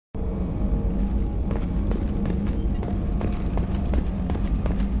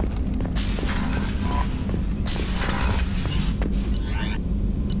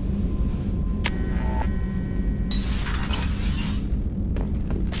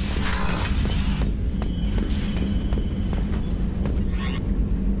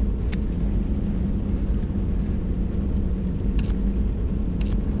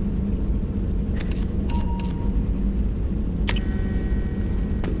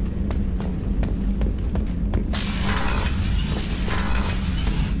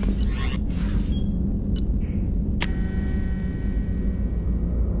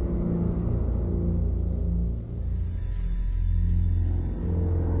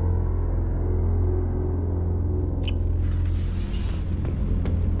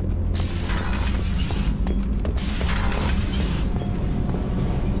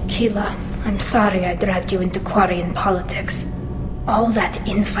Sheila, I'm sorry I dragged you into Quarian politics. All that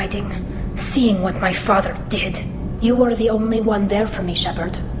infighting, seeing what my father did. You were the only one there for me,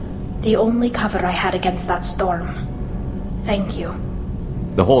 Shepard. The only cover I had against that storm. Thank you.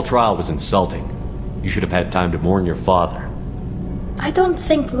 The whole trial was insulting. You should have had time to mourn your father. I don't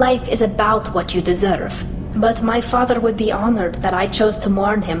think life is about what you deserve, but my father would be honored that I chose to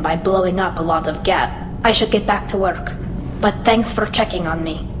mourn him by blowing up a lot of gas. I should get back to work, but thanks for checking on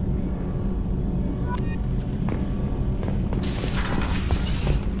me.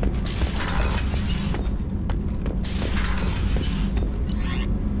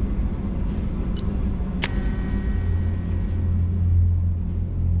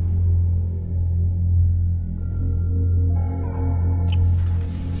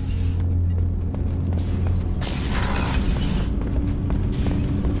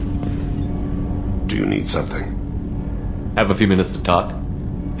 Something. Have a few minutes to talk?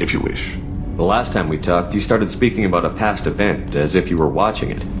 If you wish. The last time we talked, you started speaking about a past event, as if you were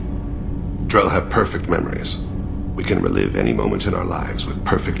watching it. Drell have perfect memories. We can relive any moment in our lives with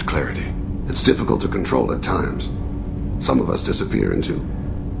perfect clarity. It's difficult to control at times. Some of us disappear into,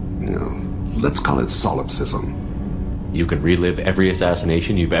 let's call it solipsism. You can relive every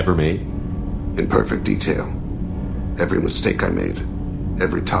assassination you've ever made? In perfect detail. Every mistake I made.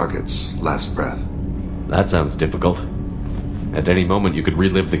 Every target's last breath. That sounds difficult. At any moment, you could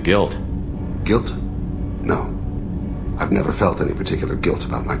relive the guilt. Guilt? No. I've never felt any particular guilt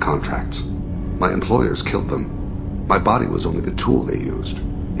about my contracts. My employers killed them. My body was only the tool they used.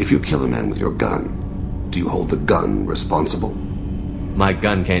 If you kill a man with your gun, do you hold the gun responsible? My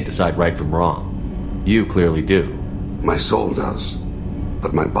gun can't decide right from wrong. You clearly do. My soul does.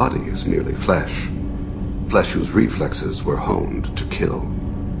 But my body is merely flesh. Flesh whose reflexes were honed to kill.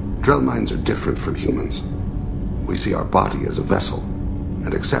 Drell minds are different from humans. We see our body as a vessel,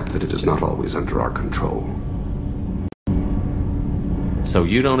 and accept that it is not always under our control. So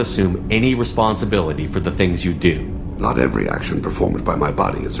you don't assume any responsibility for the things you do? Not every action performed by my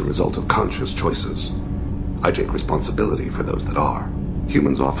body is a result of conscious choices. I take responsibility for those that are.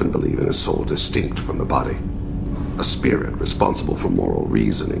 Humans often believe in a soul distinct from the body. A spirit responsible for moral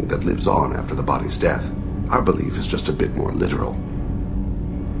reasoning that lives on after the body's death. Our belief is just a bit more literal.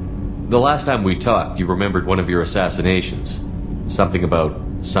 The last time we talked, you remembered one of your assassinations. Something about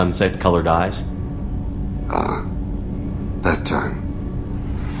sunset-colored eyes? That time.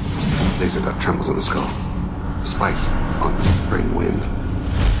 Laser dot trembles in the skull. Spice on the spring wind.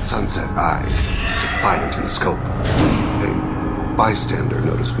 Sunset eyes, defiant in the scope. A bystander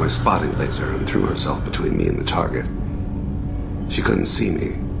noticed my spotting laser and threw herself between me and the target. She couldn't see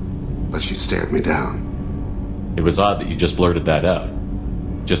me, but she stared me down. It was odd that you just blurted that out.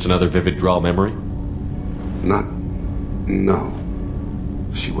 Just another vivid draw memory? No.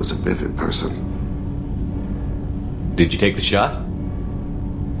 She was a vivid person. Did you take the shot?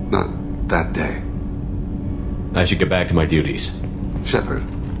 Not that day. I should get back to my duties. Shepard,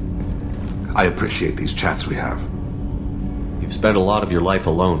 I appreciate these chats we have. You've spent a lot of your life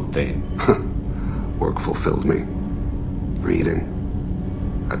alone, Thane. Work fulfilled me.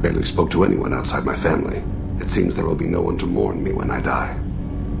 Reading. I barely spoke to anyone outside my family. It seems there will be no one to mourn me when I die.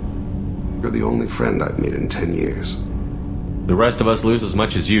 You're the only friend I've made in 10 years. The rest of us lose as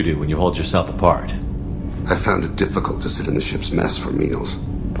much as you do when you hold yourself apart. I found it difficult to sit in the ship's mess for meals.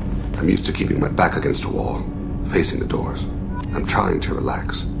 I'm used to keeping my back against a wall, facing the doors. I'm trying to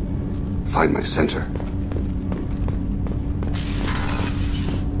relax. Find my center.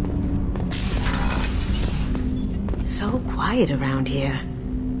 So quiet around here.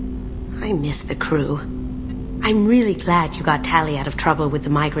 I miss the crew. I'm really glad you got Tally out of trouble with the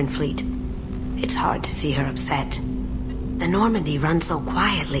migrant fleet. It's hard to see her upset. The Normandy runs so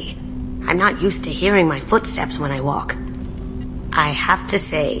quietly. I'm not used to hearing my footsteps when I walk. I have to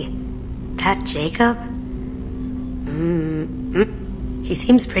say, that Jacob? He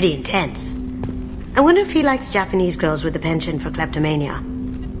seems pretty intense. I wonder if he likes Japanese girls with a penchant for kleptomania.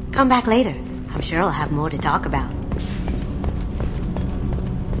 Come back later. I'm sure I'll have more to talk about.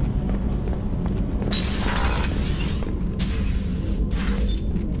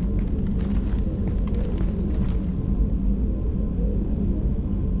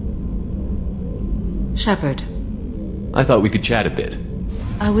 Shepard. I thought we could chat a bit.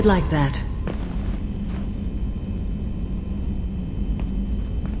 I would like that.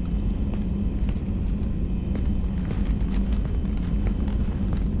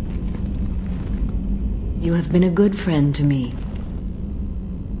 You have been a good friend to me.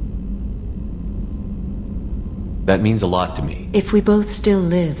 That means a lot to me. If we both still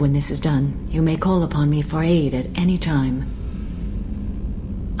live when this is done, you may call upon me for aid at any time.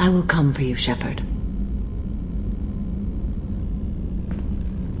 I will come for you, Shepard.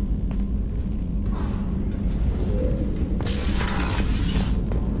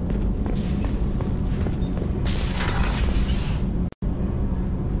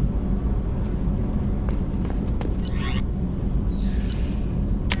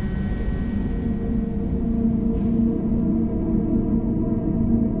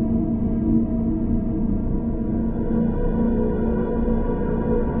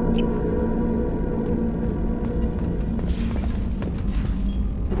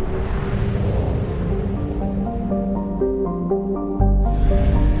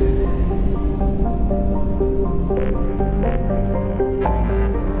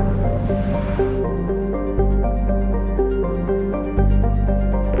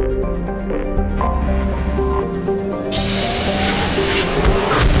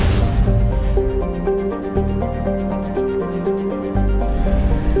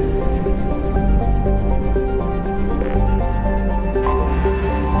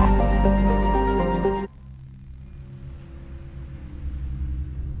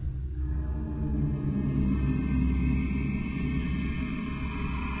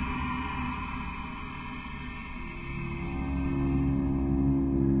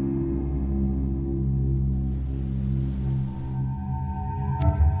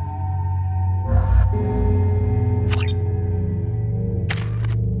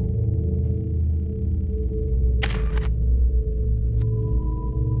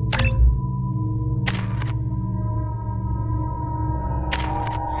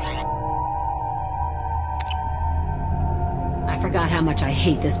 Forgot how much I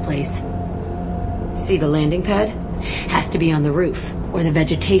hate this place. See the landing pad? Has to be on the roof, or the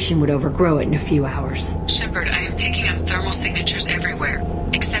vegetation would overgrow it in a few hours. Shepard, I am picking up thermal signatures everywhere,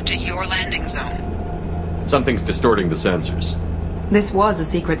 except at your landing zone. Something's distorting the sensors. This was a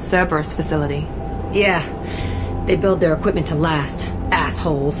secret Cerberus facility. Yeah, they build their equipment to last.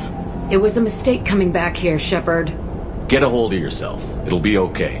 Assholes. It was a mistake coming back here, Shepard. Get a hold of yourself. It'll be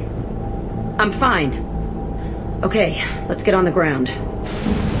okay. I'm fine. Okay, let's get on the ground.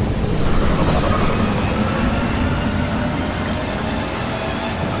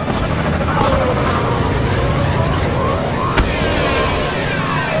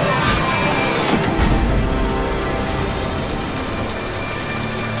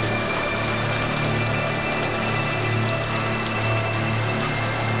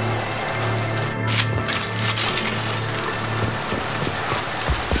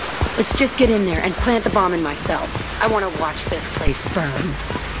 Let's just get in there and plant the bomb in myself. I want to watch this place burn.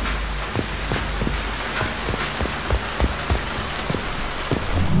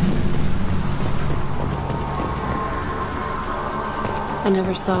 I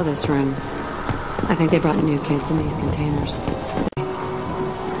never saw this room. I think they brought new kids in these containers.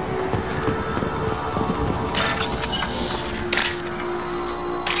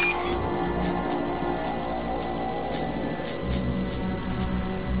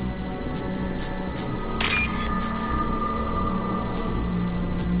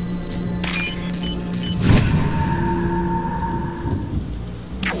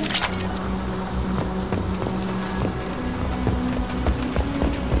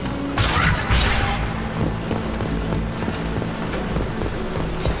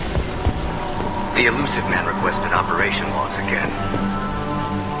 The elusive man requested operation logs again.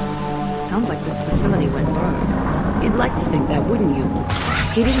 Sounds like this facility went rogue. You'd like to think that, wouldn't you?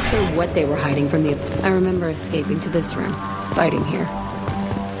 He didn't say what they were hiding from the... I remember escaping to this room, fighting here.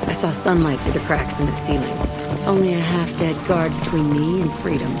 I saw sunlight through the cracks in the ceiling. Only a half-dead guard between me and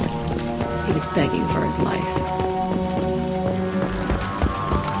freedom. He was begging for his life.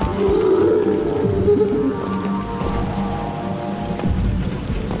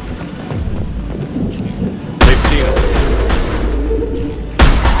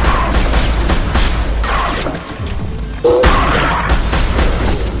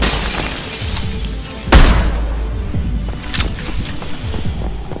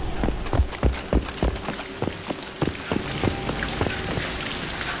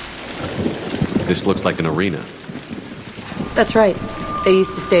 This looks like an arena. That's right. They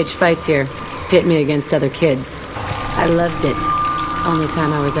used to stage fights here, pit me against other kids. I loved it. Only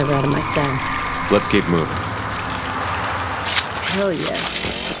time I was ever out of my cell. Let's keep moving. Hell yeah.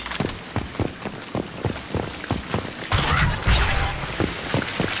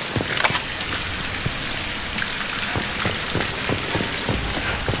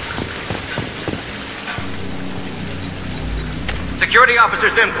 Security Officer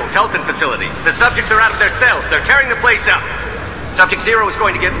Simple, Telton facility. The subjects are out of their cells. They're tearing the place up. Subject Zero is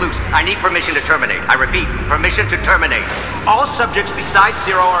going to get loose. I need permission to terminate. I repeat, permission to terminate. All subjects besides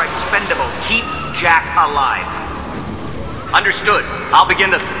Zero are expendable. Keep Jack alive. Understood. I'll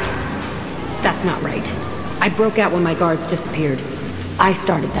begin the... That's not right. I broke out when my guards disappeared. I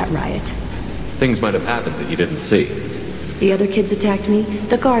started that riot. Things might have happened that you didn't see. The other kids attacked me,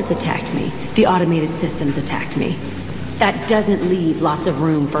 the guards attacked me, the automated systems attacked me. That doesn't leave lots of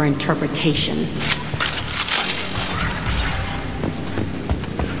room for interpretation.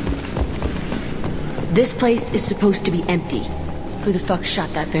 This place is supposed to be empty. Who the fuck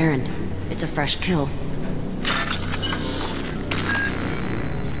shot that Baron? It's a fresh kill.